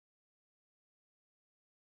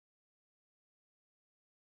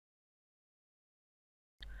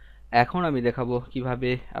এখন আমি দেখাবো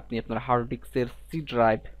কিভাবে আপনি আপনার হার্ড ডিস্কের সি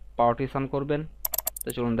ড্রাইভ পার্টিশন করবেন। তো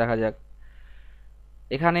চলুন দেখা যাক।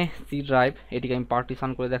 এখানে সি ড্রাইভ এটিকে আমি পার্টিশন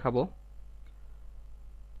করে দেখাবো।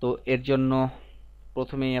 তো এর জন্য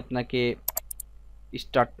প্রথমেই আপনাকে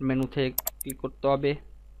স্টার্ট মেনুতে ক্লিক করতে হবে,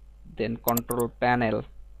 দেন কন্ট্রোল প্যানেল,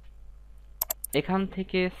 এখান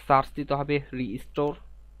থেকে সার্চ দিতে হবে রিস্টোর।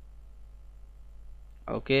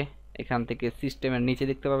 ওকে, এখান থেকে সিস্টেমের নিচে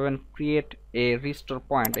দেখতে পাবেন ক্রিয়েট এ রিস্টোর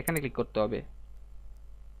পয়েন্ট, এখানে ক্লিক করতে হবে।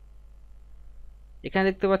 এখানে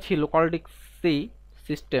দেখতে পাচ্ছি local disk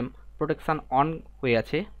system protection on হয়ে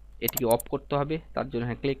আছে, এটিকে অফ করতে হবে। তার জন্য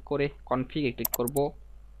ক্লিক করে কনফিগে ক্লিক করব,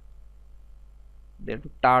 then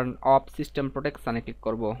turn off system প্রোটেকশনে click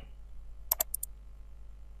করব,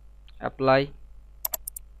 অ্যাপ্লাই,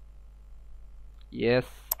 ইয়েস,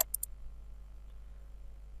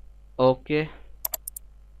 ওকে।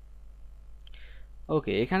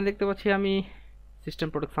 ওকে, এখানে দেখতে পাচ্ছি আমি সিস্টেম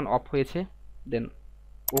প্রোটেকশন অফ হয়েছে, দেন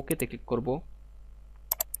ওকেতে ক্লিক করব।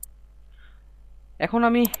 এখন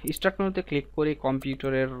আমি স্টার্ট মেনুতে ক্লিক করে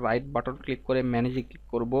কম্পিউটারের রাইট বাটন ক্লিক করে ম্যানেজে ক্লিক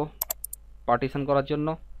করব পার্টিশন করার জন্য,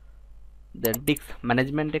 দেন ডিস্ক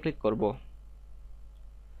ম্যানেজমেন্টে ক্লিক করব।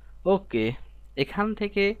 ওকে, এখান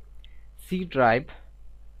থেকে সি ড্রাইভ,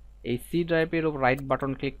 এই সি ড্রাইভের উপর রাইট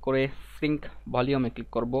বাটন ক্লিক করে সিঙ্ক ভলিউমে ক্লিক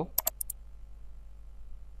করব।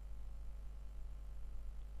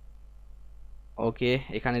 ওকে,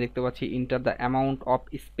 এখানে দেখতে পাচ্ছি enter the amount of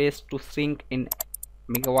speech two sync in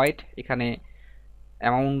megabyte, এখানে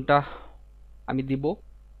অ্যামাউন্টটা আমি দিব,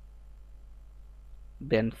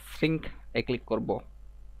 দেন সিঙ্ক এ ক্লিক করব,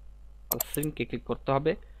 সিঙ্কে ক্লিক করতে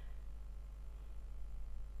হবে।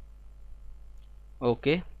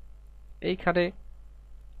 ওকে, এইখানে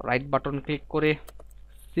রাইট বাটন ক্লিক করে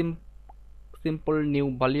সিম্পল নিউ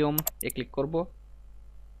ভলিউম এ ক্লিক করব,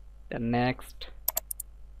 দেন নেক্সট,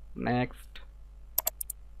 নেক্সট,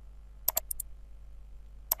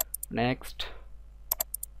 নেক্সট।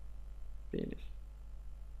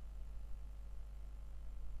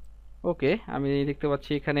 ওকে, আমি দেখতে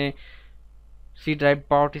পাচ্ছি এখানে সি ড্রাইভ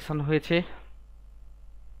পার্টিশন হয়েছে।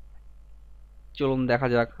 চলুন দেখা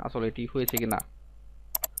যাক আসলে এটি হয়েছে কিনা।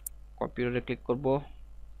 কম্পিউটারে ক্লিক করব।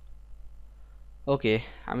 ওকে,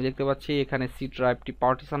 আমি দেখতে পাচ্ছি এখানে সি ড্রাইভটি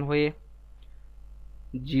পার্টিশন হয়ে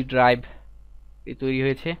জি ড্রাইভ তৈরি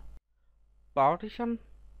হয়েছে। পার্টিশন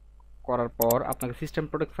করার পর আপনাকে সিস্টেম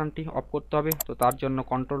প্রোটেকশনটি অফ করতে হবে। তো তার জন্য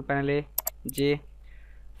কন্ট্রোল প্যানেলে যে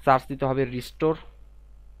সার্চ দিতে হবে রিস্টোর,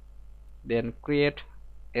 দেন ক্রিয়েট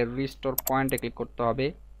এর রিস্টোর পয়েন্টে ক্লিক করতে হবে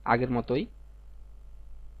আগের মতোই,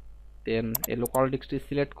 দেন এই লোকাল ডিস্কটি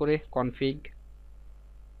সিলেক্ট করে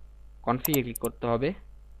কনফিগে ক্লিক করতে হবে,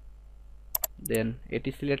 দেন এটি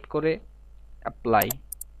সিলেক্ট করে অ্যাপ্লাই,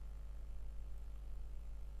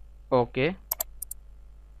 ওকে,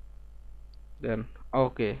 দেন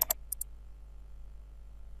ওকে।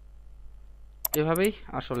 এভাবেই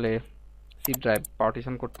আসলে সি ড্রাইভ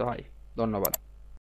পার্টিশন করতে হয়। ধন্যবাদ।